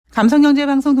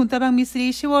감성경제방송 돈다방 미쓰리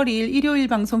 10월 2일 일요일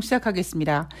방송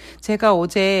시작하겠습니다. 제가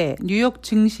어제 뉴욕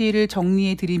증시를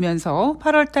정리해 드리면서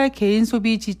 8월달 개인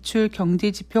소비 지출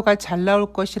경제 지표가 잘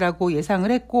나올 것이라고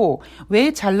예상을 했고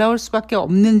왜 잘 나올 수밖에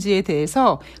없는지에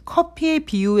대해서 커피에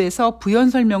비유해서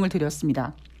부연 설명을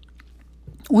드렸습니다.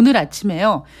 오늘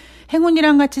아침에요.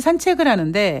 행운이랑 같이 산책을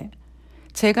하는데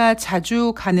제가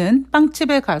자주 가는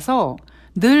빵집에 가서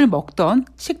늘 먹던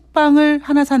식빵을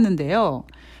하나 샀는데요.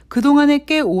 그동안에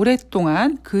꽤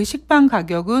오랫동안 그 식빵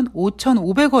가격은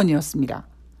 5,500원이었습니다.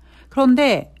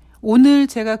 그런데 오늘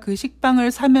제가 그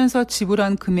식빵을 사면서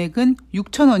지불한 금액은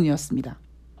 6,000원이었습니다.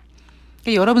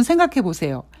 그러니까 여러분 생각해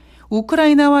보세요.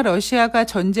 우크라이나와 러시아가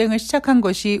전쟁을 시작한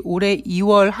것이 올해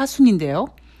 2월 하순인데요.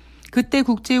 그때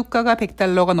국제유가가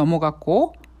 $100가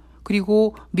넘어갔고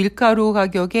그리고 밀가루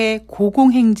가격의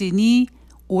고공행진이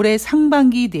올해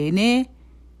상반기 내내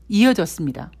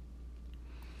이어졌습니다.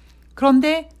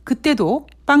 그런데 그때도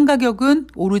빵 가격은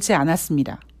오르지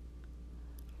않았습니다.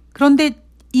 그런데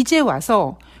이제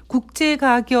와서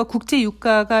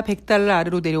국제유가가 $100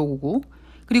 아래로 내려오고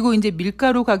그리고 이제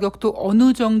밀가루 가격도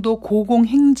어느 정도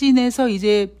고공행진에서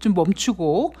이제 좀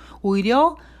멈추고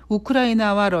오히려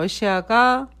우크라이나와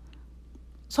러시아가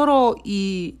서로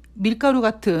이 밀가루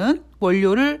같은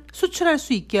원료를 수출할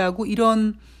수 있게 하고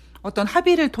이런 어떤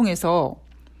합의를 통해서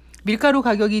밀가루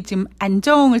가격이 지금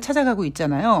안정을 찾아가고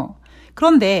있잖아요.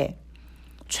 그런데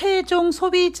최종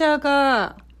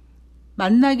소비자가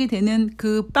만나게 되는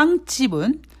그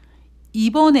빵집은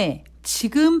이번에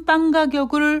지금 빵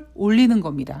가격을 올리는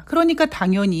겁니다. 그러니까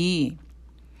당연히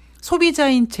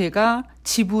소비자인 제가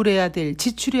지출해야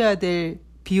될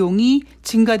비용이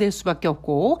증가될 수밖에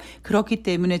없고 그렇기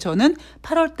때문에 저는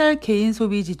 8월달 개인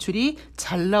소비 지출이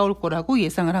잘 나올 거라고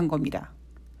예상을 한 겁니다.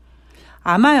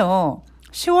 아마요.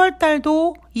 10월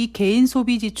달도 이 개인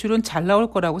소비 지출은 잘 나올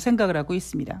거라고 생각을 하고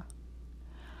있습니다.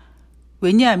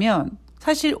 왜냐하면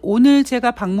사실 오늘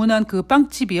제가 방문한 그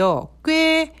빵집이요.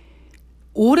 꽤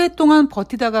오랫동안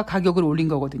버티다가 가격을 올린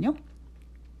거거든요.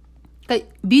 그러니까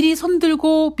미리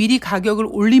손들고 미리 가격을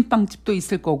올린 빵집도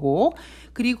있을 거고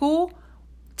그리고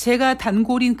제가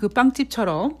단골인 그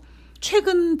빵집처럼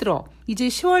최근 들어 이제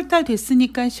 10월 달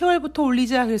됐으니까 10월부터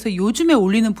올리자 그래서 요즘에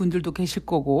올리는 분들도 계실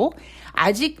거고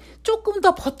아직 조금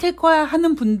더 버틸 거야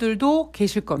하는 분들도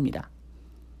계실 겁니다.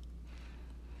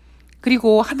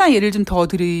 그리고 하나 예를 좀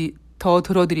더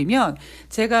들어드리면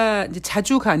제가 이제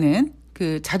자주 가는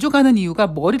이유가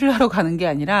머리를 하러 가는 게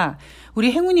아니라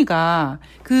우리 행운이가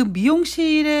그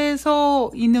미용실에서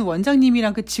있는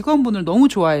원장님이랑 그 직원분을 너무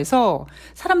좋아해서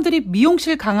사람들이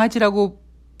미용실 강아지라고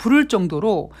부를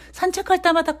정도로 산책할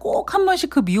때마다 꼭 한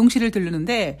번씩 그 미용실을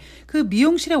들르는데 그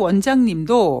미용실의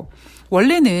원장님도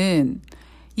원래는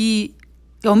이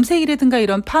염색이라든가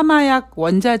이런 파마약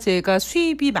원자재가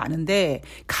수입이 많은데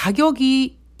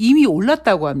가격이 이미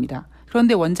올랐다고 합니다.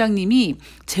 그런데 원장님이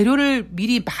재료를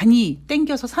미리 많이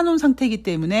땡겨서 사놓은 상태이기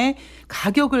때문에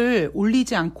가격을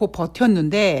올리지 않고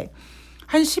버텼는데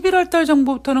한 11월 달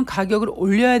정도부터는 가격을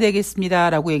올려야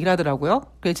되겠습니다라고 얘기를 하더라고요.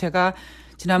 그래서 제가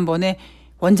지난번에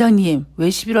원장님 왜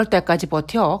 11월 달까지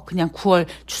버텨? 그냥 9월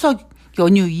추석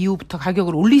연휴 이후부터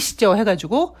가격을 올리시죠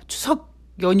해가지고 추석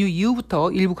연휴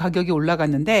이후부터 일부 가격이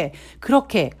올라갔는데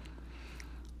그렇게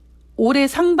올해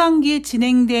상반기에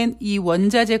진행된 이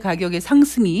원자재 가격의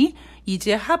상승이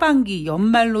이제 하반기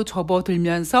연말로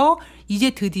접어들면서 이제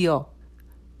드디어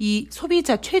이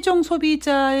최종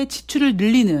소비자의 지출을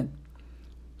늘리는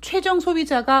최종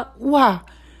소비자가 우와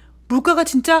물가가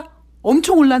진짜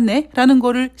엄청 올랐네 라는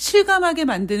거를 실감하게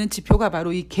만드는 지표가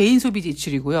바로 이 개인 소비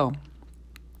지출이고요.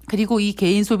 그리고 이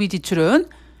개인 소비 지출은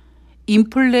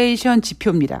인플레이션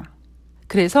지표입니다.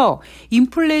 그래서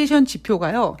인플레이션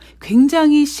지표가요.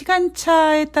 굉장히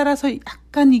시간차에 따라서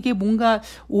약간 이게 뭔가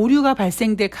오류가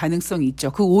발생될 가능성이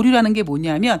있죠. 그 오류라는 게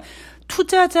뭐냐면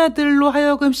투자자들로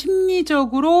하여금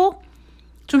심리적으로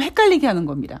좀 헷갈리게 하는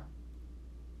겁니다.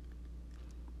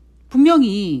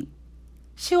 분명히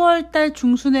 10월 달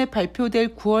중순에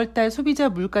발표될 9월 달 소비자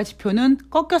물가 지표는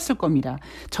꺾였을 겁니다.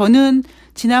 저는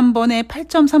지난번에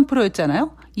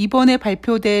 8.3%였잖아요. 이번에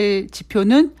발표될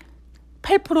지표는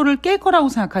 8%를 깰 거라고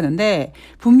생각하는데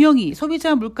분명히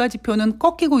소비자 물가 지표는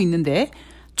꺾이고 있는데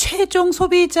최종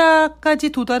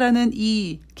소비자까지 도달하는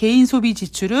이 개인 소비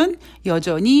지출은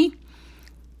여전히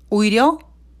오히려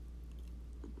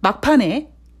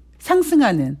막판에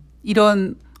상승하는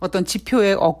이런 어떤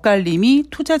지표의 엇갈림이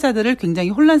투자자들을 굉장히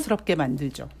혼란스럽게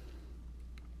만들죠.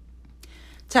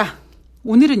 자,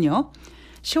 오늘은요.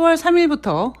 10월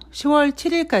 3일부터 10월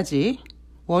 7일까지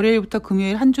월요일부터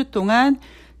금요일 한 주 동안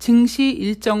증시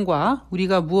일정과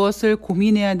우리가 무엇을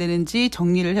고민해야 되는지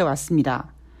정리를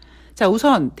해왔습니다. 자,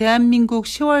 우선 대한민국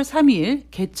 10월 3일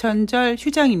개천절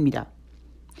휴장입니다.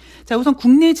 자, 우선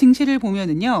국내 증시를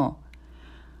보면은요.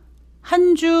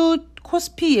 한 주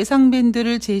코스피 예상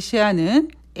밴드를 제시하는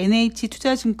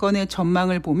NH투자증권의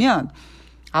전망을 보면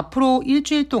앞으로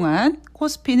일주일 동안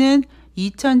코스피는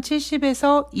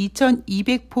 2070에서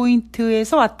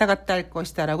 2200포인트에서 왔다 갔다 할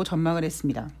것이다 라고 전망을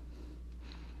했습니다.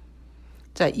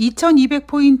 자,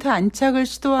 2200포인트 안착을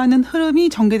시도하는 흐름이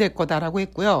전개될 거다라고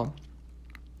했고요.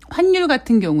 환율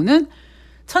같은 경우는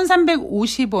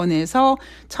 1350원에서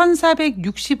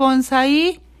 1460원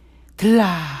사이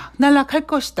들락날락 할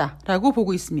것이다 라고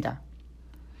보고 있습니다.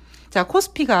 자,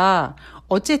 코스피가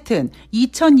어쨌든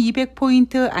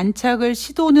 2200포인트 안착을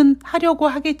시도는 하려고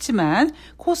하겠지만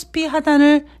코스피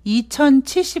하단을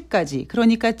 2070까지,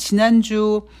 그러니까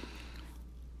지난주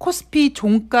코스피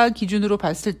종가 기준으로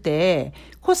봤을 때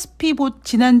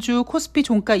지난주 코스피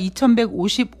종가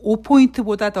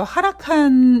 2155포인트보다 더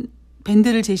하락한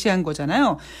밴드를 제시한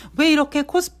거잖아요. 왜 이렇게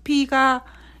코스피가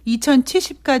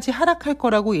 2070까지 하락할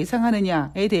거라고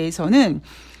예상하느냐에 대해서는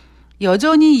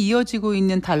여전히 이어지고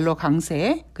있는 달러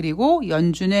강세, 그리고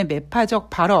연준의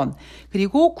매파적 발언,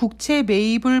 그리고 국채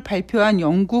매입을 발표한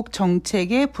영국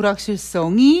정책의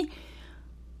불확실성이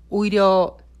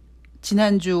오히려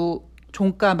지난주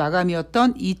종가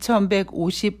마감이었던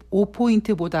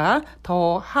 2155포인트보다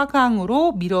더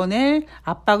하강으로 밀어낼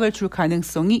압박을 줄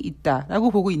가능성이 있다라고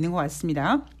보고 있는 것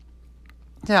같습니다.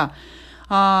 자,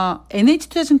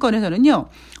 NH투자증권에서는요,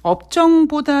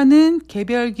 업종보다는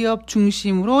개별 기업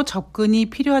중심으로 접근이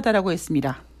필요하다라고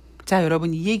했습니다. 자,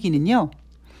 여러분, 이 얘기는요,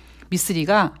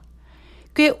 미쓰리가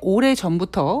꽤 오래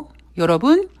전부터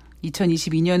여러분,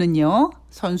 2022년은요,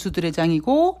 선수들의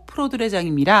장이고 프로들의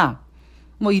장입니다.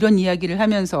 뭐 이런 이야기를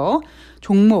하면서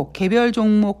개별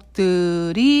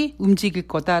종목들이 움직일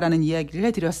거다라는 이야기를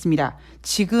해드렸습니다.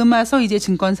 지금 와서 이제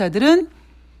증권사들은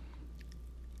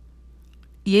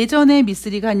예전에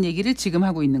미쓰리가 한 얘기를 지금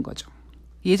하고 있는 거죠.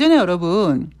 예전에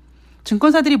여러분,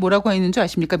 증권사들이 뭐라고 했는 줄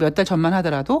아십니까? 몇 달 전만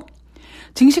하더라도.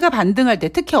 증시가 반등할 때,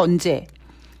 특히 언제?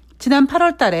 지난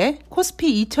 8월 달에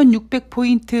코스피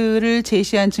 2600포인트를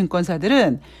제시한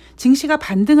증권사들은 증시가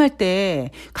반등할 때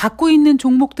갖고 있는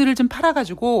종목들을 좀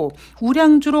팔아가지고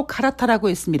우량주로 갈아타라고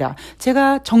했습니다.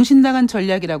 제가 정신나간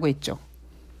전략이라고 했죠.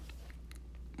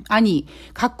 아니,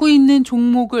 갖고 있는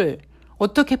종목을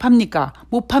어떻게 팝니까?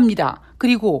 못 팝니다.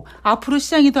 그리고 앞으로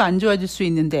시장이 더 안 좋아질 수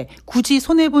있는데 굳이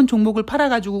손해본 종목을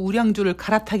팔아가지고 우량주를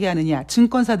갈아타게 하느냐.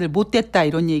 증권사들 못됐다,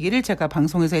 이런 얘기를 제가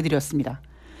방송에서 해드렸습니다.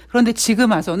 그런데 지금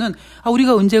와서는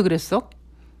우리가 언제 그랬어?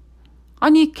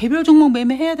 아니, 개별 종목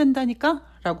매매해야 된다니까?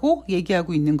 라고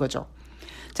얘기하고 있는 거죠.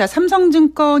 자,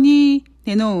 삼성증권이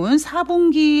내놓은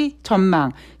 4분기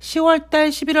전망, 10월달,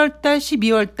 11월달,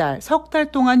 12월달, 석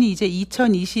달 동안이 이제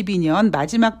 2022년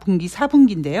마지막 분기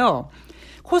 4분기인데요.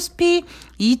 코스피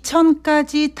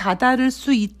 2000까지 다다를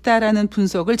수 있다라는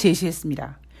분석을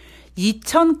제시했습니다.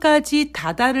 2000까지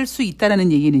다다를 수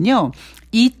있다라는 얘기는요,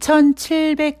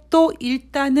 2700도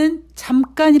일단은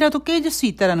잠깐이라도 깨질 수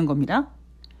있다라는 겁니다.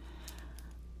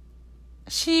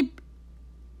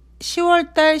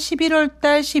 10월달,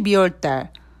 11월달, 12월달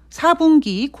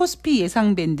 4분기 코스피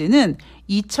예상 밴드는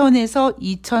 2000에서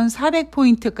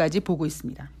 2400포인트까지 보고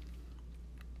있습니다.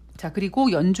 자,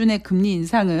 그리고 연준의 금리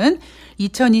인상은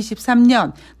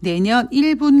 2023년 내년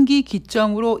 1분기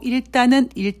기점으로 일단은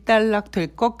일단락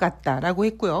될 것 같다라고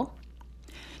했고요.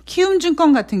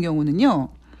 키움증권 같은 경우는요,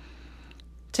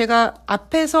 제가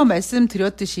앞에서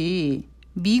말씀드렸듯이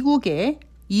미국의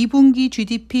 2분기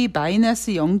GDP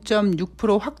마이너스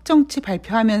 0.6% 확정치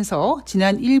발표하면서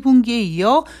지난 1분기에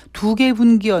이어 2개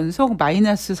분기 연속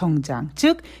마이너스 성장,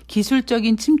 즉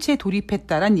기술적인 침체에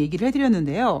돌입했다라는 얘기를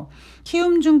해드렸는데요.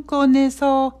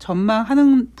 키움증권에서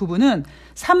전망하는 부분은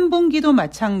 3분기도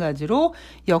마찬가지로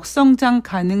역성장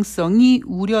가능성이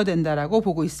우려된다라고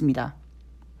보고 있습니다.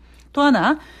 또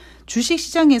하나,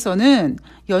 주식시장에서는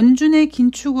연준의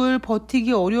긴축을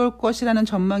버티기 어려울 것이라는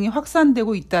전망이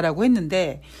확산되고 있다라고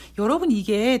했는데, 여러분,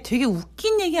 이게 되게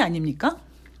웃긴 얘기 아닙니까?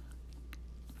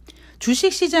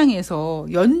 주식시장에서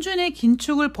연준의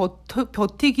긴축을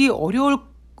버티기 어려울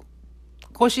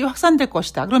것이 확산될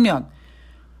것이다. 그러면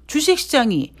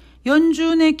주식시장이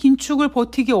연준의 긴축을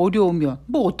버티기 어려우면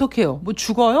뭐 어떡해요? 뭐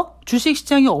죽어요?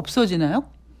 주식시장이 없어지나요?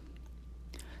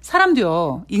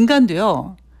 사람도요,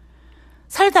 인간도요,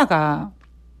 살다가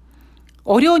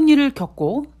어려운 일을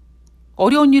겪고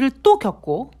어려운 일을 또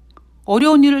겪고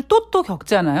어려운 일을 또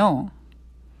겪잖아요.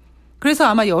 그래서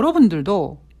아마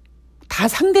여러분들도 다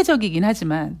상대적이긴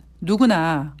하지만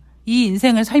누구나 이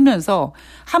인생을 살면서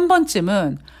한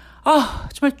번쯤은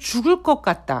정말 죽을 것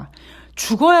같다,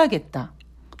 죽어야겠다,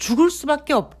 죽을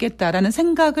수밖에 없겠다라는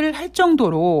생각을 할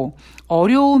정도로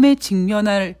어려움에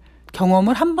직면할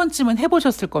경험을 한 번쯤은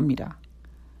해보셨을 겁니다.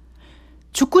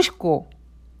 죽고 싶고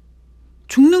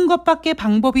죽는 것밖에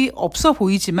방법이 없어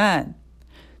보이지만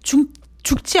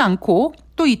죽지 않고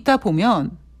또 있다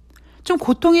보면 좀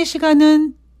고통의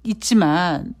시간은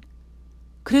있지만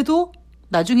그래도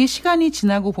나중에 시간이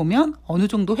지나고 보면 어느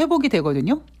정도 회복이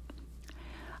되거든요.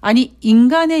 아니,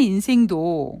 인간의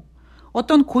인생도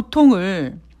어떤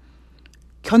고통을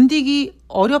견디기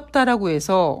어렵다라고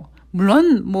해서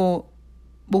물론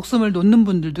목숨을 놓는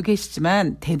분들도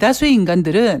계시지만 대다수의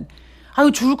인간들은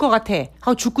아유 죽을 것 같아.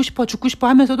 아유 죽고 싶어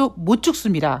하면서도 못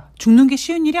죽습니다. 죽는 게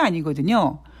쉬운 일이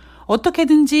아니거든요.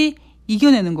 어떻게든지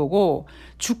이겨내는 거고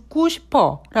죽고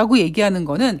싶어라고 얘기하는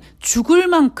거는 죽을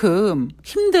만큼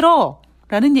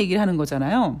힘들어라는 얘기를 하는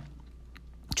거잖아요.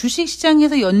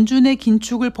 주식시장에서 연준의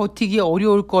긴축을 버티기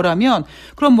어려울 거라면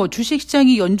그럼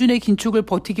주식시장이 연준의 긴축을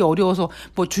버티기 어려워서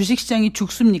주식시장이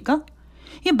죽습니까?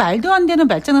 이게 말도 안 되는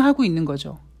말장난을 하고 있는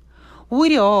거죠.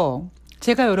 오히려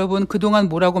제가 여러분 그동안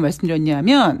뭐라고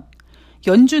말씀드렸냐면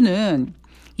연준은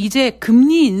이제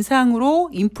금리 인상으로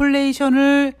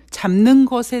인플레이션을 잡는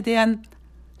것에 대한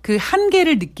그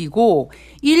한계를 느끼고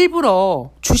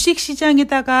일부러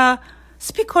주식시장에다가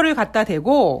스피커를 갖다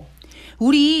대고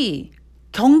우리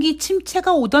경기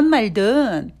침체가 오던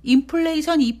말든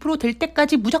인플레이션 2% 될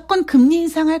때까지 무조건 금리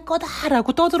인상할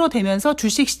거다라고 떠들어대면서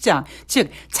주식시장, 즉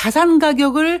자산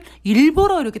가격을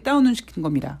일부러 이렇게 다운시킨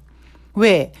겁니다.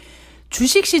 왜?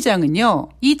 주식시장은요,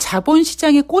 이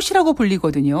자본시장의 꽃이라고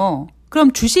불리거든요.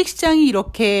 그럼 주식시장이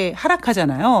이렇게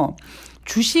하락하잖아요.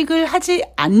 주식을 하지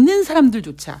않는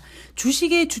사람들조차,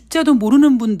 주식의 주자도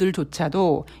모르는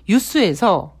분들조차도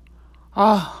뉴스에서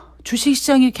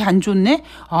주식시장이 이렇게 안 좋네?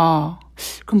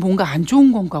 그럼 뭔가 안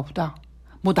좋은 건가 보다.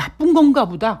 나쁜 건가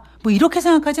보다. 이렇게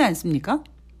생각하지 않습니까?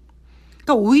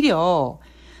 그러니까 오히려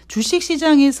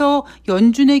주식시장에서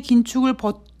연준의 긴축을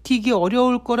버티기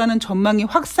어려울 거라는 전망이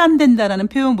확산된다라는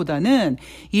표현보다는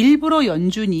일부러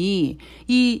연준이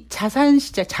이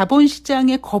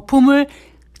자본시장의 거품을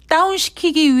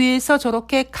다운시키기 위해서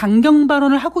저렇게 강경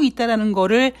발언을 하고 있다라는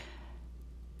거를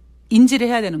인지를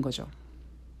해야 되는 거죠.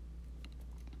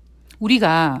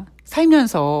 우리가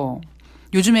살면서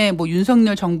요즘에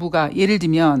윤석열 정부가 예를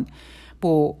들면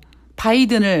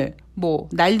바이든을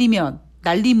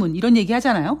날리문 이런 얘기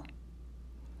하잖아요.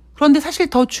 그런데 사실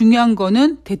더 중요한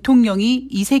거는 대통령이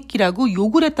이 새끼라고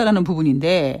욕을 했다라는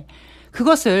부분인데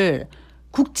그것을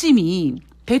국짐이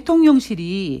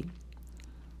대통령실이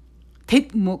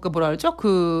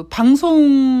그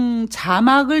방송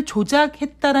자막을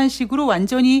조작했다라는 식으로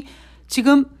완전히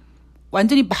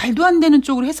말도 안 되는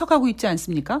쪽으로 해석하고 있지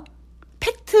않습니까?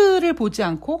 팩트를 보지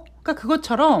않고, 그러니까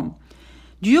그것처럼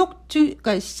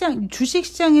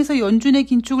주식시장에서 연준의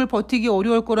긴축을 버티기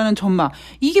어려울 거라는 전망,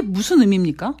 이게 무슨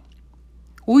의미입니까?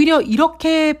 오히려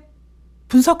이렇게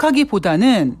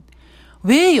분석하기보다는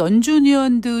왜 연준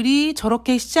위원들이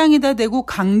저렇게 시장에다 대고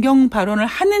강경 발언을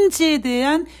하는지에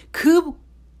대한 그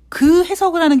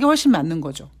해석을 하는 게 훨씬 맞는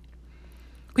거죠.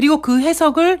 그리고 그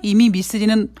해석을 이미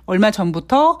미쓰리는 얼마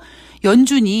전부터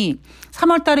연준이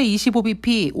 3월 달에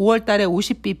 25bp, 5월 달에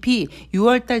 50bp,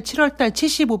 6월 달, 7월 달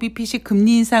 75bp씩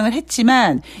금리 인상을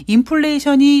했지만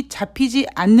인플레이션이 잡히지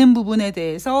않는 부분에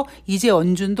대해서 이제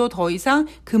연준도 더 이상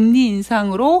금리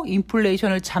인상으로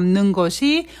인플레이션을 잡는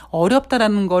것이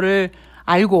어렵다라는 거를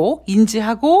알고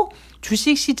인지하고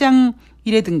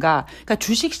주식시장이라든가 그러니까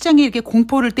주식시장에 이렇게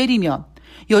공포를 때리면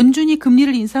연준이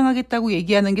금리를 인상하겠다고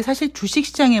얘기하는 게 사실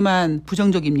주식시장에만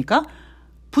부정적입니까?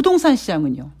 부동산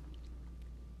시장은요.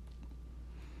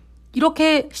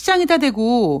 이렇게 시장에다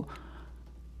대고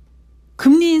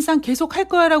금리 인상 계속 할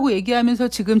거야라고 얘기하면서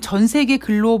지금 전 세계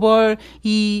글로벌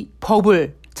이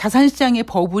자산시장의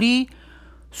버블이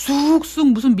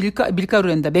쑥쑥 무슨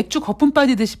밀가루란다. 맥주 거품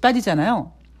빠지듯이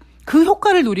빠지잖아요. 그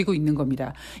효과를 노리고 있는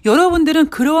겁니다. 여러분들은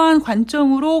그러한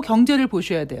관점으로 경제를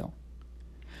보셔야 돼요.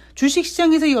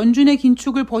 주식시장에서 연준의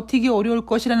긴축을 버티기 어려울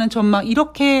것이라는 전망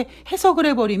이렇게 해석을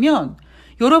해버리면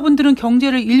여러분들은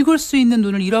경제를 읽을 수 있는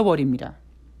눈을 잃어버립니다.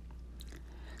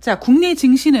 자, 국내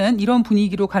증시는 이런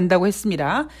분위기로 간다고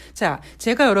했습니다. 자,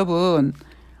 제가 여러분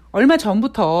얼마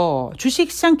전부터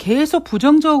주식시장 계속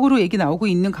부정적으로 얘기 나오고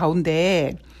있는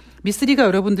가운데 미쓰리가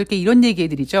여러분들께 이런 얘기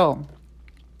해드리죠.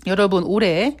 여러분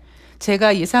올해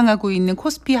제가 예상하고 있는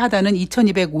코스피 하단은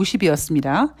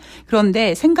 2250이었습니다.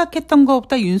 그런데 생각했던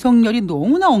것보다 윤석열이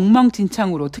너무나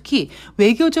엉망진창으로 특히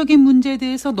외교적인 문제에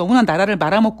대해서 너무나 나라를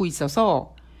말아먹고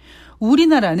있어서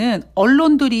우리나라는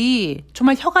언론들이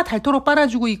정말 혀가 닳도록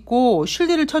빨아주고 있고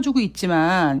쉴드를 쳐주고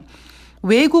있지만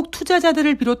외국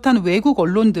투자자들을 비롯한 외국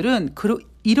언론들은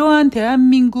이러한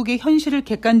대한민국의 현실을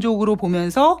객관적으로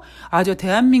보면서 저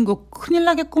대한민국 큰일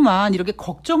나겠구만 이렇게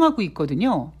걱정하고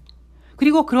있거든요.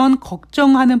 그리고 그런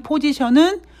걱정하는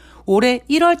포지션은 올해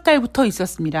 1월 달부터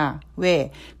있었습니다.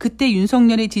 왜? 그때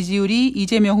윤석열의 지지율이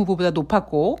이재명 후보보다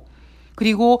높았고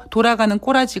그리고 돌아가는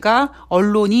꼬라지가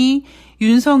언론이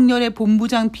윤석열의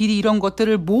본부장 비리 이런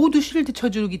것들을 모두 쉴드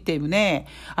쳐주기 때문에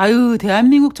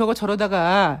대한민국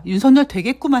저러다가 윤석열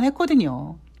되겠구만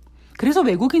했거든요. 그래서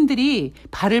외국인들이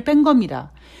발을 뺀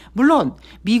겁니다. 물론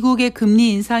미국의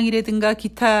금리 인상이라든가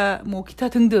기타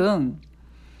등등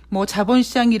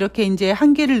자본시장이 이렇게 이제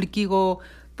한계를 느끼고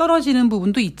떨어지는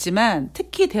부분도 있지만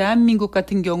특히 대한민국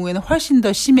같은 경우에는 훨씬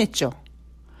더 심했죠.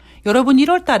 여러분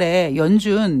 1월 달에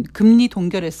연준 금리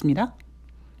동결했습니다.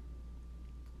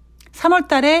 3월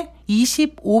달에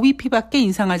 25bp밖에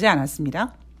인상하지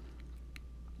않았습니다.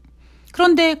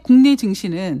 그런데 국내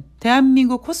증시는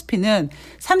대한민국 코스피는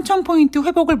 3,000포인트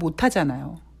회복을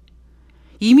못하잖아요.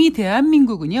 이미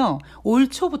대한민국은요. 올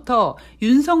초부터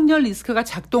윤석열 리스크가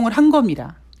작동을 한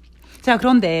겁니다. 자,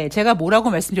 그런데 제가 뭐라고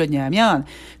말씀드렸냐면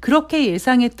그렇게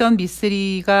예상했던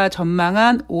미쓰리가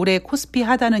전망한 올해 코스피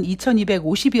하단은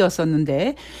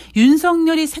 2250이었었는데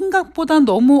윤석열이 생각보다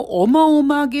너무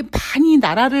어마어마하게 많이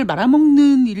나라를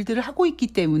말아먹는 일들을 하고 있기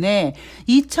때문에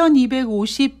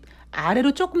 2250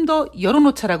 아래로 조금 더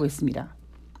열어놓자라고 했습니다.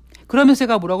 그러면서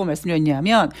제가 뭐라고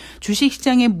말씀드렸냐면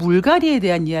주식시장의 물갈이에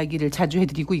대한 이야기를 자주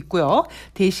해드리고 있고요.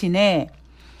 대신에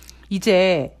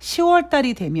이제 10월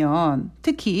달이 되면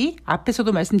특히 앞에서도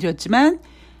말씀드렸지만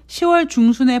 10월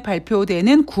중순에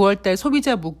발표되는 9월 달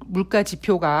소비자 물가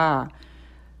지표가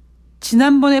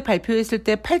지난번에 발표했을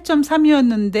때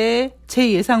 8.3이었는데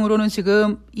제 예상으로는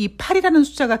지금 이 8이라는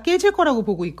숫자가 깨질 거라고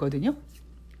보고 있거든요.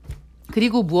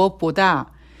 그리고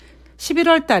무엇보다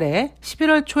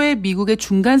 11월 초에 미국의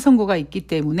중간 선거가 있기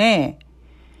때문에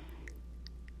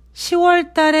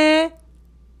 10월 달에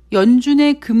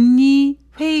연준의 금리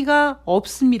회의가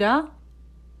없습니다.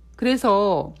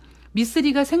 그래서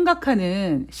미쓰리가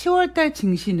생각하는 10월 달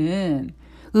증시는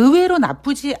의외로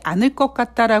나쁘지 않을 것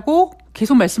같다라고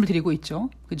계속 말씀을 드리고 있죠.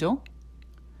 그죠?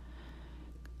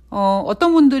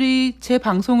 어떤 분들이 제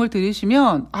방송을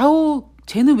들으시면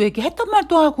쟤는 왜 이렇게 했던 말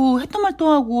또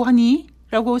하고 하니?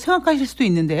 라고 생각하실 수도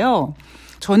있는데요.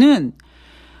 저는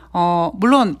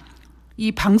물론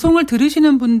이 방송을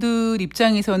들으시는 분들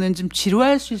입장에서는 좀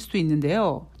지루하실 수도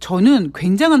있는데요. 저는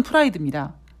굉장한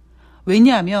프라이드입니다.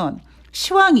 왜냐하면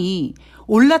시황이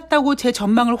올랐다고 제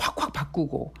전망을 확확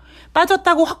바꾸고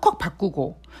빠졌다고 확확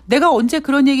바꾸고 내가 언제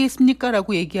그런 얘기했습니까?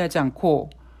 라고 얘기하지 않고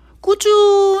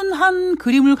꾸준한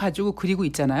그림을 가지고 그리고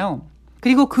있잖아요.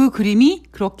 그리고 그 그림이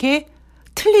그렇게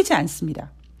틀리지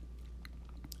않습니다.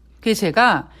 그래서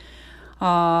제가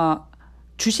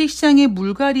주식시장의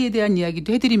물갈이에 대한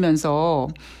이야기도 해드리면서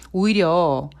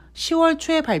오히려 10월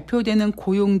초에 발표되는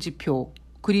고용지표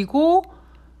그리고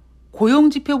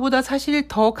고용지표보다 사실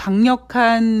더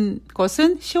강력한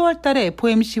것은 10월 달에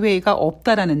FOMC 회의가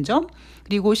없다라는 점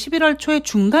그리고 11월 초에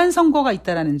중간선거가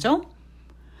있다라는 점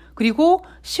그리고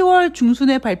 10월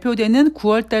중순에 발표되는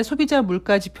 9월 달 소비자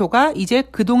물가지표가 이제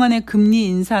그동안의 금리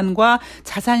인상과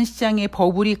자산시장의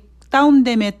버블이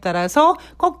다운됨에 따라서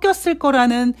꺾였을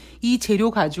거라는 이 재료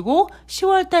가지고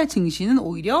 10월 달 증시는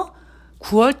오히려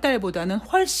 9월 달보다는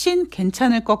훨씬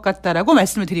괜찮을 것 같다라고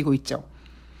말씀을 드리고 있죠.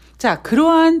 자,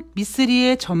 그러한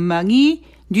미쓰리의 전망이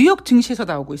뉴욕 증시에서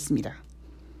나오고 있습니다.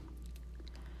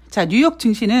 자, 뉴욕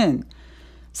증시는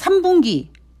 3분기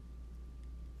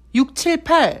 6, 7,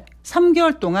 8,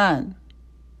 3개월 동안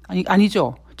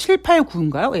아니죠. 7, 8,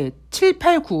 9인가요? 예, 7,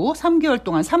 8, 9, 3개월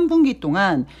동안 3분기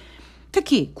동안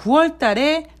특히 9월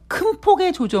달에 큰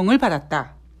폭의 조정을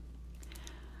받았다.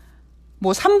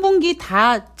 3분기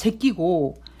다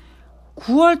제끼고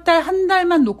 9월 달 한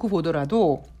달만 놓고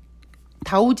보더라도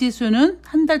다우지수는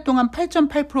한 달 동안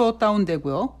 8.8%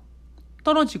 다운되고요.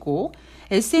 떨어지고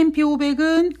S&P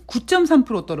 500은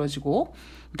 9.3% 떨어지고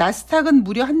나스닥은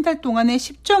무려 한 달 동안에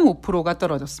 10.5%가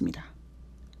떨어졌습니다.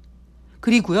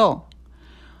 그리고요.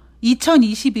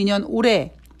 2022년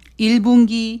올해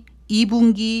 1분기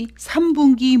 2분기,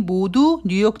 3분기 모두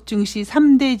뉴욕 증시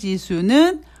 3대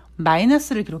지수는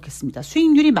마이너스를 기록했습니다.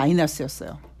 수익률이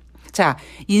마이너스였어요. 자,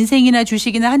 인생이나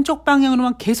주식이나 한쪽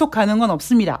방향으로만 계속 가는 건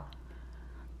없습니다.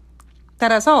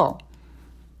 따라서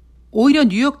오히려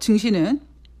뉴욕 증시는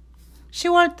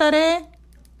 10월 달에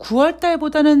 9월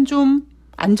달보다는 좀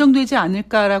안정되지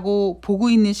않을까라고 보고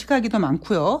있는 시각이 더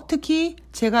많고요. 특히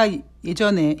제가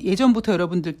예전부터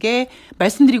여러분들께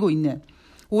말씀드리고 있는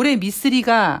올해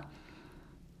미쓰리가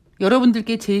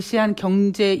여러분들께 제시한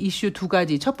경제 이슈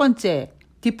 2가지. 첫 번째,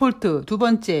 디폴트, 두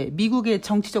번째, 미국의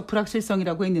정치적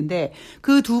불확실성이라고 했는데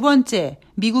그 두 번째,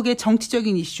 미국의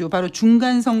정치적인 이슈, 바로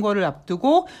중간 선거를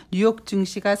앞두고 뉴욕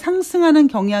증시가 상승하는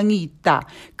경향이 있다.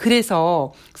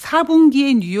 그래서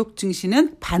 4분기에 뉴욕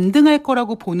증시는 반등할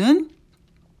거라고 보는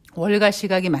월가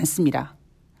시각이 많습니다.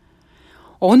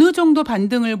 어느 정도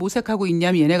반등을 모색하고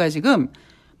있냐면 얘네가 지금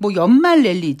뭐 연말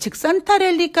랠리, 즉 산타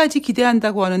랠리까지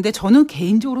기대한다고 하는데 저는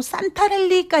개인적으로 산타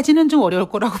랠리까지는 좀 어려울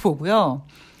거라고 보고요.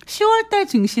 10월달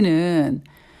증시는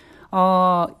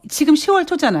지금 10월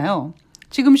초잖아요.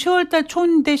 지금 10월달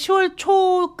초인데 10월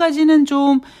초까지는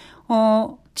좀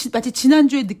마치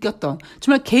지난주에 느꼈던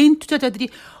정말 개인 투자자들이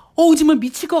정말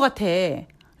미칠 것 같아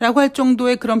라고 할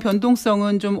정도의 그런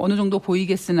변동성은 좀 어느 정도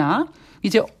보이겠으나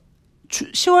이제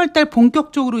 10월달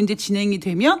본격적으로 이제 진행이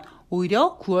되면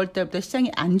오히려 9월달부터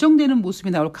시장이 안정되는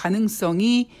모습이 나올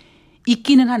가능성이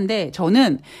있기는 한데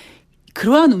저는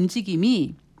그러한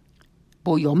움직임이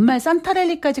뭐 연말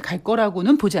산타랠리까지 갈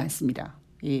거라고는 보지 않습니다.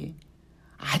 예.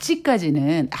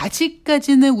 아직까지는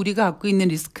우리가 갖고 있는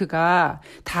리스크가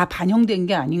다 반영된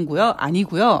게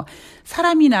아니고요.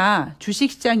 사람이나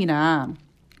주식시장이나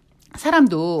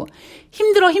사람도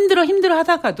힘들어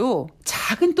하다가도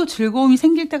작은 또 즐거움이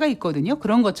생길 때가 있거든요.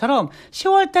 그런 것처럼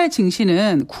 10월달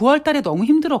증시는 9월달에 너무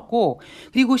힘들었고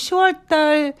그리고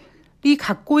 10월달이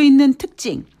갖고 있는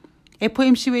특징,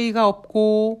 FOMC 회의가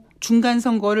없고 중간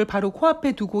선거를 바로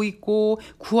코앞에 두고 있고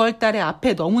 9월 달에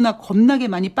앞에 너무나 겁나게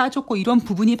많이 빠졌고 이런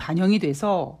부분이 반영이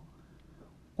돼서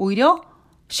오히려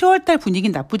 10월 달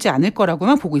분위기는 나쁘지 않을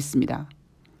거라고만 보고 있습니다.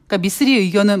 그러니까 미쓰리의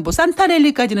의견은 뭐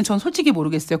산타랠리까지는 전 솔직히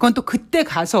모르겠어요. 그건 또 그때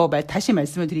가서 다시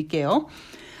말씀을 드릴게요.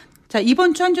 자,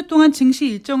 이번 주 한 주 동안 증시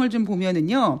일정을 좀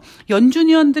보면은요. 연준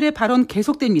의원들의 발언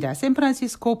계속됩니다.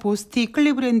 샌프란시스코, 보스티,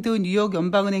 클리브랜드, 뉴욕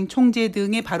연방은행 총재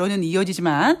등의 발언은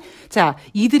이어지지만 자,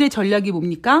 이들의 전략이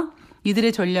뭡니까?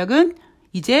 이들의 전략은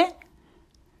이제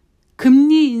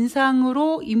금리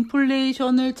인상으로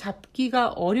인플레이션을 잡기가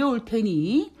어려울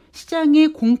테니 시장에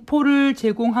공포를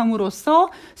제공함으로써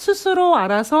스스로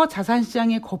알아서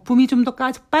자산시장의 거품이 좀 더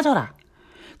빠져라.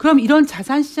 그럼 이런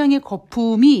자산시장의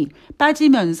거품이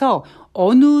빠지면서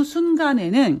어느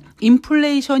순간에는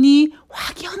인플레이션이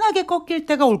확연하게 꺾일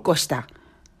때가 올 것이다.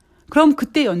 그럼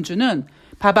그때 연준은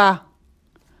봐봐.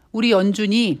 우리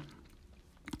연준이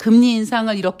금리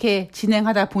인상을 이렇게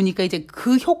진행하다 보니까 이제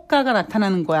그 효과가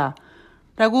나타나는 거야.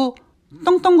 라고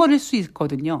떵떵거릴 수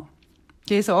있거든요.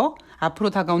 그래서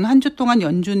앞으로 다가오는 한 주 동안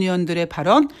연준 의원들의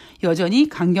발언 여전히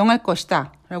강경할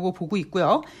것이다. 라고 보고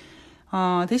있고요.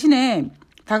 대신에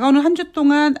다가오는 한 주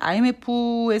동안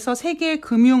IMF에서 세계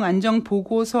금융 안정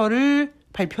보고서를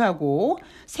발표하고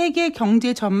세계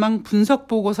경제 전망 분석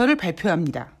보고서를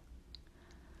발표합니다.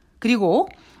 그리고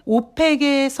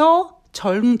오펙에서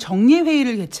정례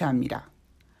회의를 개최합니다.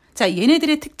 자,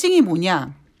 얘네들의 특징이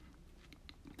뭐냐?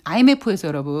 IMF에서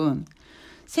여러분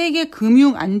세계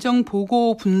금융 안정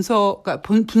분석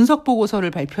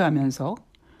보고서를 발표하면서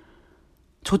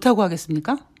좋다고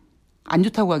하겠습니까? 안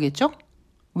좋다고 하겠죠?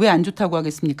 왜 안 좋다고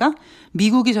하겠습니까?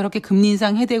 미국이 저렇게 금리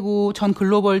인상 해대고 전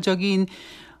글로벌적인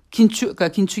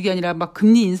긴축이 아니라 막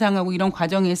금리 인상하고 이런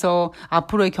과정에서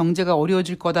앞으로의 경제가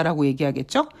어려워질 거다라고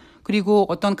얘기하겠죠? 그리고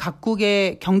어떤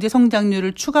각국의 경제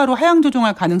성장률을 추가로 하향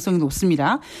조정할 가능성이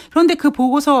높습니다. 그런데 그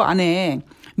보고서 안에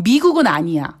미국은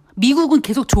아니야. 미국은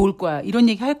계속 좋을 거야. 이런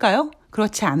얘기 할까요?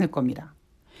 그렇지 않을 겁니다.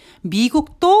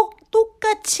 미국도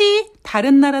똑같이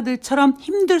다른 나라들처럼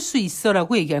힘들 수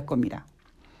있어라고 얘기할 겁니다.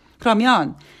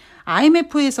 그러면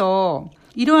IMF에서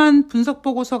이러한 분석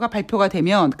보고서가 발표가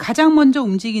되면 가장 먼저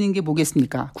움직이는 게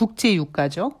뭐겠습니까? 국제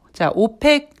유가죠. 자,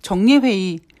 오펙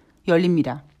정례회의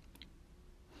열립니다.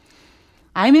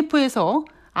 IMF에서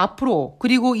앞으로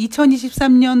그리고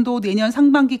 2023년도 내년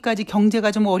상반기까지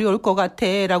경제가 좀 어려울 것 같아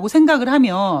라고 생각을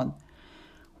하면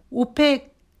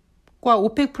오펙과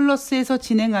오펙 플러스에서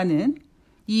진행하는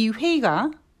이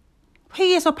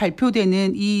회의에서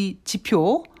발표되는 이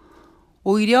지표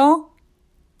오히려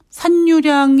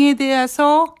산유량에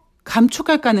대해서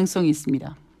감축할 가능성이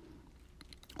있습니다.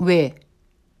 왜?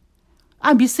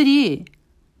 미쓰리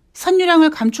산유량을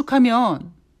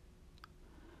감축하면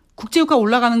국제유가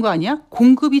올라가는 거 아니야?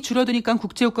 공급이 줄어드니까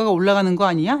국제유가가 올라가는 거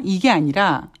아니야? 이게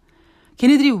아니라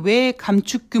걔네들이 왜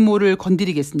감축 규모를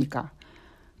건드리겠습니까?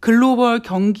 글로벌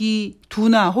경기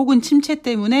둔화 혹은 침체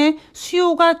때문에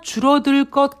수요가 줄어들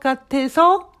것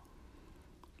같아서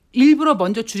일부러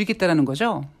먼저 줄이겠다라는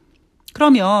거죠.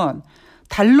 그러면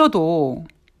달러도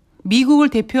미국을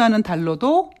대표하는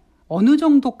달러도 어느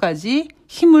정도까지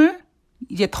힘을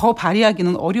이제 더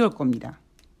발휘하기는 어려울 겁니다.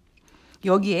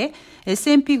 여기에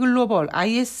S&P 글로벌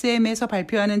ISM에서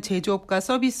발표하는 제조업과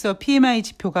서비스업 PMI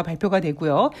지표가 발표가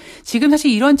되고요. 지금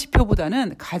사실 이런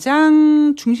지표보다는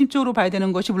가장 중심적으로 봐야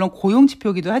되는 것이 물론 고용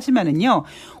지표이기도 하지만은요.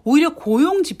 오히려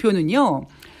고용 지표는요.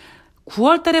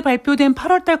 9월 달에 발표된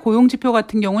 8월 달 고용 지표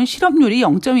같은 경우는 실업률이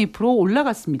 0.2%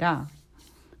 올라갔습니다.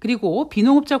 그리고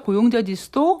비농업자 고용자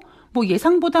지수도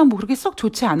예상보다 그렇게 썩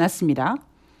좋지 않았습니다.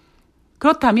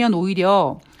 그렇다면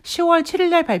오히려 10월 7일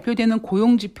날 발표되는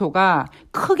고용 지표가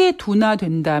크게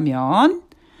둔화된다면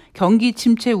경기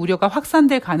침체 우려가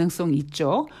확산될 가능성이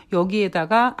있죠.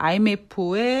 여기에다가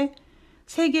IMF의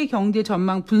세계 경제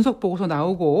전망 분석 보고서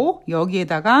나오고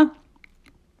여기에다가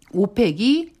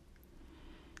오펙이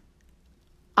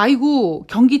아이고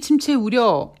경기 침체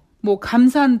우려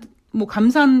감산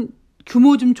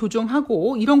규모 좀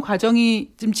조정하고 이런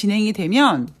과정이 좀 진행이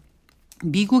되면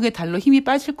미국의 달러 힘이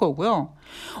빠질 거고요.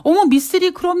 어머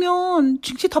미쓰리 그러면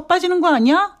증시 더 빠지는 거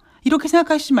아니야? 이렇게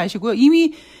생각하시지 마시고요.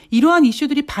 이미 이러한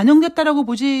이슈들이 반영됐다라고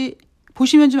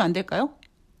보시면 좀 안 될까요?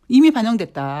 이미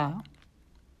반영됐다.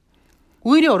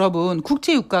 오히려 여러분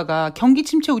국제 유가가 경기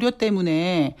침체 우려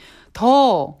때문에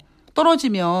더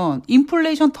떨어지면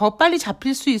인플레이션 더 빨리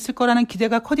잡힐 수 있을 거라는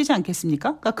기대가 커지지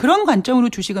않겠습니까? 그러니까 그런 관점으로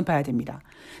주식은 봐야 됩니다.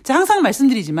 자, 항상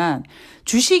말씀드리지만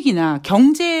주식이나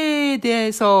경제에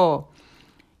대해서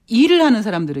일을 하는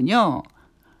사람들은요.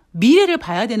 미래를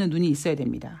봐야 되는 눈이 있어야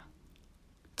됩니다.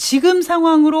 지금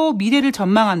상황으로 미래를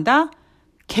전망한다?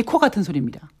 개코 같은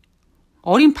소리입니다.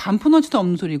 어린 반푼어치도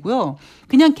없는 소리고요.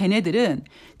 그냥 걔네들은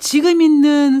지금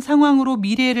있는 상황으로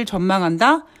미래를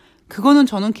전망한다? 그거는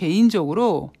저는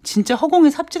개인적으로 진짜 허공에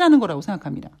삽질하는 거라고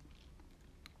생각합니다.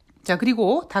 자,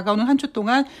 그리고 다가오는 한 주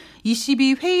동안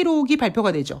ECB 회의록이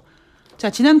발표가 되죠. 자,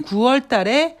 지난 9월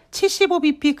달에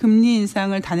 75bp 금리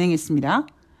인상을 단행했습니다.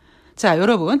 자,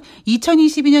 여러분,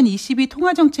 2022년 ECB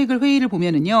통화정책을 회의를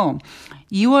보면은요,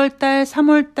 2월 달,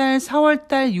 3월 달, 4월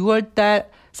달, 6월 달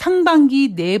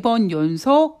상반기 4번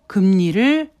연속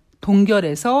금리를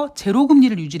동결해서 제로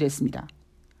금리를 유지를 했습니다.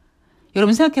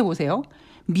 여러분 생각해 보세요.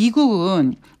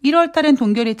 미국은 1월 달엔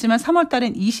동결했지만 3월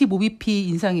달엔 25bp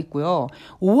인상했고요.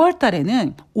 5월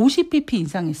달에는 50bp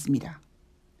인상했습니다.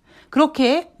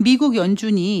 그렇게 미국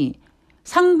연준이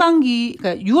상반기,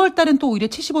 그러니까 6월 달은 또 오히려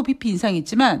 75bp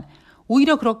인상했지만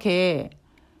오히려 그렇게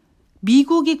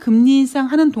미국이 금리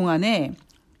인상하는 동안에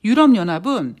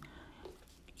유럽연합은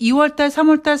 2월 달,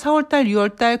 3월 달, 4월 달,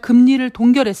 6월 달 금리를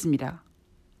동결했습니다.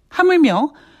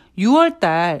 하물며 6월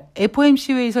달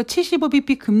FOMC 회의에서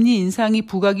 75bp 금리 인상이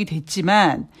부각이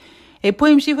됐지만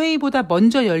FOMC 회의보다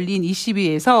먼저 열린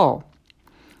ECB에서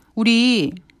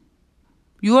우리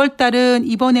 6월 달은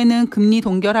이번에는 금리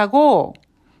동결하고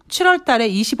 7월 달에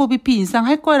 25bp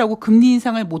인상할 거라고 금리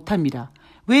인상을 못합니다.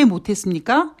 왜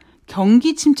못했습니까?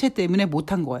 경기 침체 때문에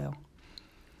못한 거예요.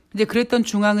 이제 그랬던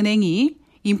중앙은행이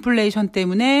인플레이션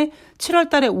때문에 7월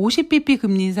달에 50bp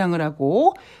금리 인상을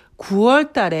하고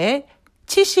 9월 달에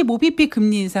 75bp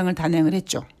금리 인상을 단행을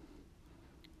했죠.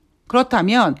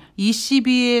 그렇다면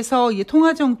ECB에서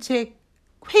통화정책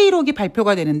회의록이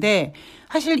발표가 되는데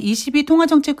사실 ECB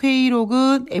통화정책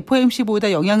회의록은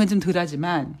FOMC보다 영향은 좀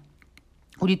덜하지만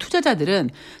우리 투자자들은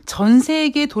전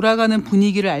세계 돌아가는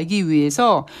분위기를 알기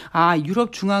위해서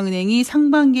유럽 중앙은행이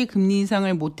상반기 금리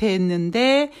인상을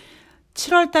못했는데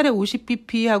 7월 달에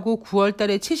 50bp 하고 9월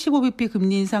달에 75bp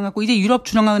금리 인상하고 이제 유럽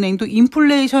중앙은행도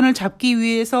인플레이션을 잡기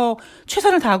위해서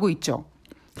최선을 다하고 있죠.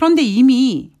 그런데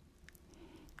이미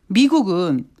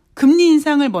미국은 금리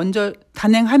인상을 먼저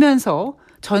단행하면서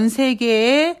전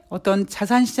세계의 어떤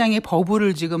자산시장의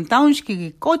버블을 지금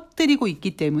다운시키기 꺼뜨리고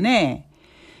있기 때문에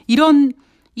이런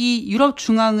이 유럽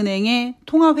중앙은행의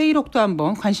통화 회의록도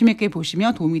한번 관심 있게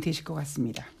보시면 도움이 되실 것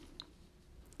같습니다.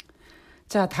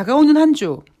 자, 다가오는 한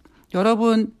주.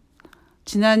 여러분,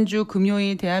 지난주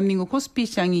금요일 대한민국 코스피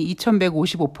시장이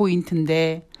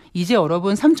 2155포인트인데 이제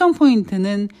여러분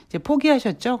 3000포인트는 이제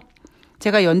포기하셨죠?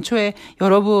 제가 연초에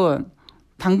여러분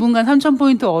당분간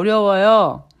 3000포인트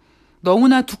어려워요.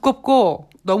 너무나 두껍고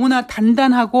너무나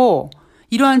단단하고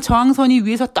이러한 저항선이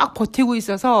위에서 딱 버티고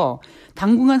있어서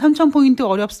당분간 3000포인트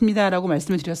어렵습니다라고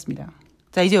말씀을 드렸습니다.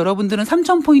 자, 이제 여러분들은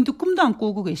 3000포인트 꿈도 안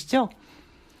꾸고 계시죠?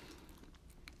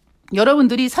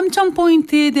 여러분들이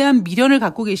 3000포인트에 대한 미련을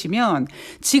갖고 계시면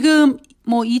지금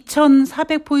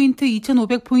 2400포인트,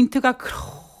 2500포인트가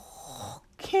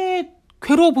그렇게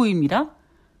괴로워 보입니다.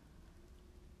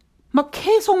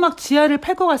 계속 지하를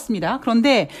팔 것 같습니다.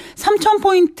 그런데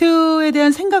 3000포인트에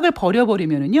대한 생각을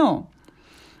버려버리면은요.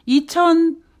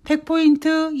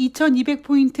 2100포인트,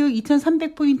 2200포인트,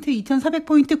 2300포인트,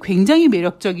 2400포인트 굉장히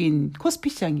매력적인 코스피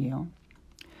시장이에요.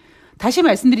 다시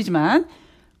말씀드리지만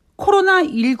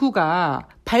코로나19가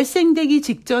발생되기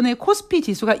직전에 코스피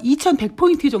지수가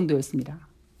 2100포인트 정도였습니다.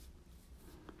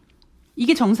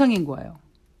 이게 정상인 거예요.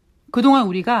 그동안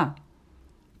우리가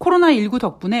코로나19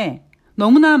 덕분에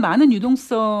너무나 많은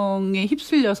유동성에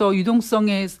휩쓸려서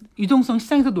유동성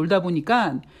시장에서 놀다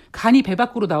보니까 간이 배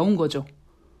밖으로 나온 거죠.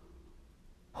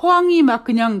 호황이 막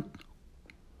그냥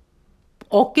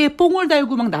어깨에 뽕을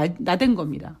달고 막 나댄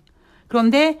겁니다.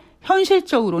 그런데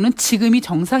현실적으로는 지금이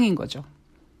정상인 거죠.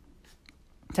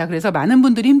 자, 그래서 많은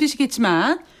분들이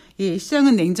힘드시겠지만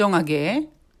시장은 냉정하게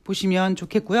보시면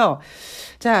좋겠고요.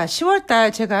 자,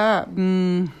 10월달 제가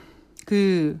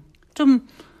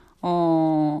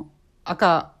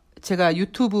아까 제가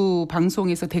유튜브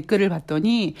방송에서 댓글을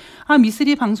봤더니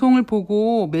미쓰리 방송을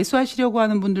보고 매수하시려고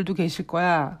하는 분들도 계실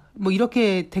거야. 뭐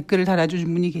이렇게 댓글을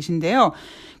달아주신 분이 계신데요.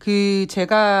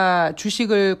 제가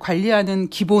주식을 관리하는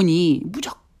기본이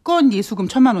무조건 예수금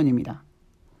 1,000만 원입니다.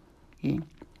 예.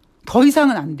 더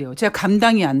이상은 안 돼요. 제가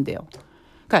감당이 안 돼요.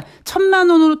 그러니까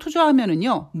 1,000만 원으로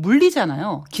투자하면은요,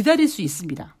 물리잖아요. 기다릴 수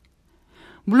있습니다.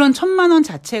 물론 1,000만 원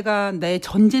자체가 내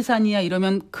전 재산이야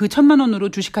이러면 그 1,000만 원으로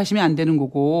주식하시면 안 되는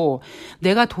거고,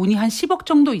 내가 돈이 한 10억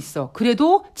정도 있어.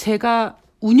 그래도 제가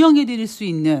운영해 드릴 수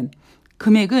있는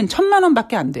금액은 1,000만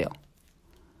원밖에 안 돼요.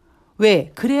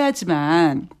 왜?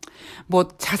 그래야지만 뭐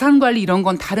자산 관리 이런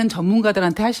건 다른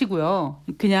전문가들한테 하시고요.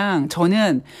 그냥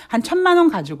저는 한 1,000만 원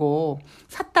가지고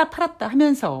샀다 팔았다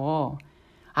하면서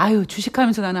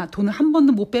주식하면서 나는 돈을 한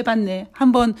번도 못 빼봤네.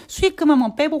 한번 수익금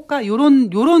한번 빼볼까?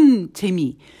 요런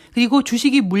재미. 그리고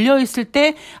주식이 물려있을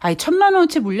때, 1,000만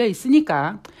원어치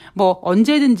물려있으니까, 뭐,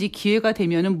 언제든지 기회가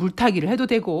되면은 물타기를 해도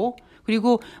되고,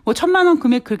 그리고 뭐, 1,000만 원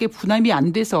금액 그렇게 부담이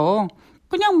안 돼서,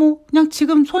 그냥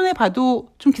지금 손해봐도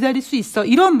좀 기다릴 수 있어.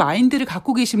 이런 마인드를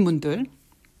갖고 계신 분들.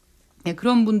 네,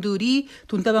 그런 분들이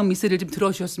돈다방 미스를 좀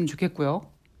들어주셨으면 좋겠고요.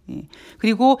 예.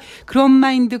 그리고 그런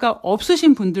마인드가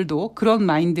없으신 분들도 그런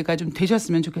마인드가 좀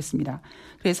되셨으면 좋겠습니다.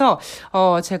 그래서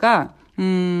제가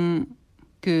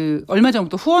얼마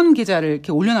전부터 후원 계좌를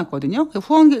이렇게 올려놨거든요.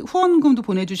 후원금도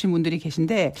보내주신 분들이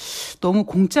계신데 너무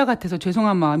공짜 같아서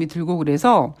죄송한 마음이 들고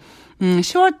그래서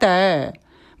 10월달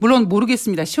물론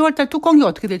모르겠습니다. 10월달 뚜껑이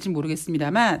어떻게 될지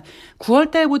모르겠습니다만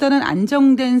 9월달보다는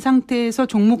안정된 상태에서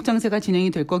종목 장세가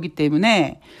진행이 될 거기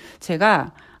때문에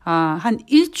제가 한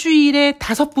일주일에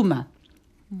 5분만,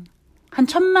 한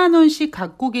 1,000만 원씩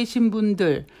갖고 계신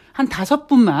분들, 한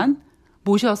 5분만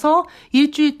모셔서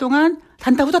일주일 동안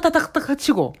단타 후다닥닥닥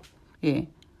치고, 예.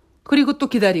 그리고 또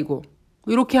기다리고,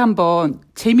 이렇게 한번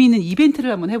재미있는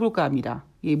이벤트를 한번 해볼까 합니다.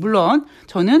 예, 물론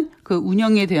저는 그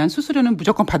운영에 대한 수수료는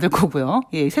무조건 받을 거고요.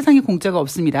 예, 세상에 공짜가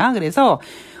없습니다. 그래서,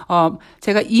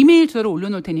 제가 이메일 주소를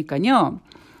올려놓을 테니까요.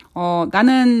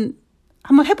 나는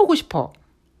한번 해보고 싶어.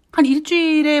 한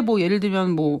일주일에 뭐 예를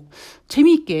들면 뭐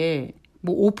재미있게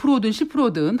뭐 5%든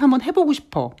 10%든 한번 해보고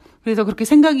싶어. 그래서 그렇게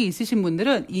생각이 있으신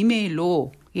분들은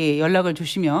이메일로 연락을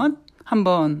주시면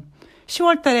한번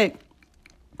 10월 달에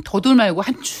더들 말고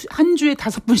한 주에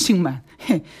 5분씩만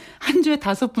한 주에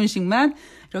 5분씩만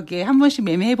이렇게 한 번씩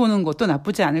매매해보는 것도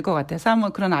나쁘지 않을 것 같아서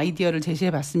한번 그런 아이디어를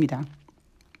제시해봤습니다.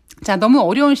 자, 너무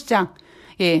어려운 시장.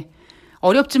 예,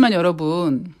 어렵지만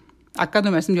여러분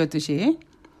아까도 말씀드렸듯이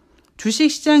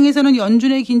주식시장에서는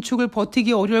연준의 긴축을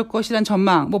버티기 어려울 것이란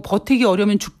전망. 뭐 버티기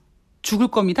어려우면 죽을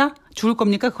겁니다. 죽을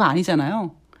겁니까? 그거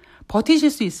아니잖아요.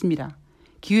 버티실 수 있습니다.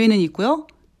 기회는 있고요.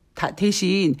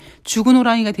 대신 죽은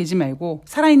호랑이가 되지 말고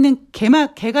살아있는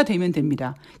개가 되면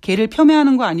됩니다. 개를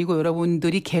폄훼하는 거 아니고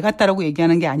여러분들이 개 같다라고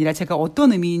얘기하는 게 아니라 제가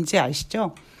어떤 의미인지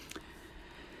아시죠?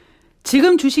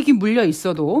 지금 주식이 물려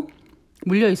있어도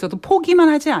포기만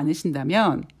하지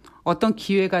않으신다면 어떤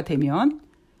기회가 되면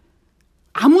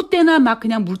아무 때나 막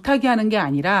그냥 물타기 하는 게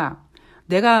아니라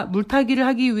내가 물타기를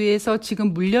하기 위해서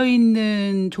지금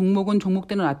물려있는 종목은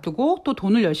종목대로 놔두고 또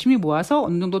돈을 열심히 모아서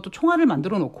어느 정도 또 총알을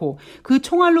만들어 놓고 그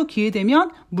총알로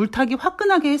기회되면 물타기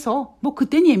화끈하게 해서 뭐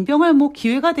그때는 연병할 뭐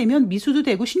기회가 되면 미수도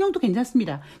되고 신용도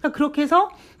괜찮습니다. 그러니까 그렇게 해서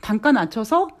단가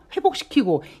낮춰서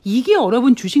회복시키고 이게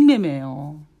여러분 주식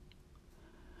매매예요.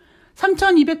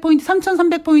 3,200포인트,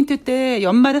 3,300포인트 때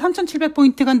연말에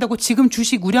 3,700포인트 간다고 지금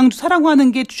주식 우량주 사라고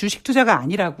하는 게 주식 투자가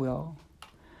아니라고요.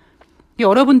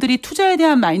 여러분들이 투자에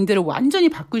대한 마인드를 완전히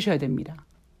바꾸셔야 됩니다.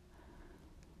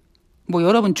 뭐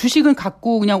여러분 주식은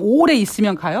갖고 그냥 오래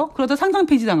있으면 가요? 그러다 상장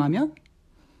폐지 당하면?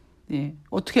 네,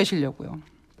 어떻게 하시려고요?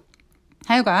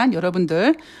 하여간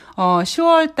여러분들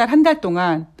 10월달 한 달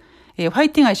동안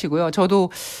화이팅 하시고요. 저도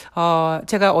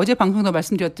제가 어제 방송도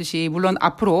말씀드렸듯이 물론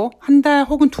앞으로 한 달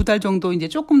혹은 2달 정도 이제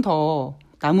조금 더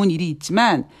남은 일이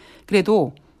있지만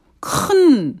그래도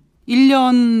큰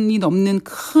 1년이 넘는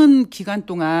큰 기간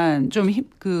동안 좀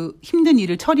힘든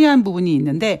일을 처리한 부분이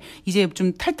있는데 이제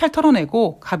좀 탈탈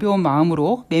털어내고 가벼운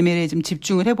마음으로 매매에 좀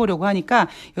집중을 해보려고 하니까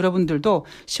여러분들도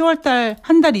 10월달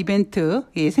한 달 이벤트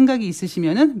생각이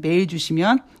있으시면은 메일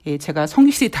주시면 제가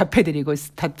성실히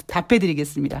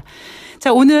답해드리겠습니다.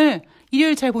 자, 오늘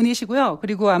일요일 잘 보내시고요.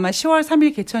 그리고 아마 10월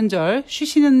 3일 개천절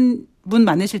쉬시는 분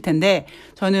많으실 텐데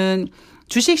저는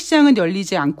주식시장은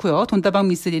열리지 않고요. 돈다방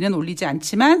미쓰리는 올리지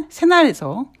않지만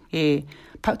새날에서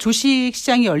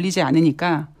주식시장이 열리지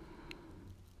않으니까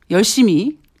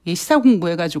열심히 시사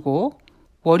공부해가지고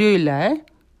월요일 날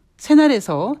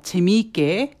새날에서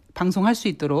재미있게 방송할 수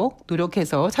있도록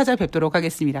노력해서 찾아뵙도록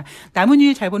하겠습니다. 남은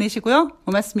휴일 잘 보내시고요.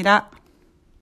 고맙습니다.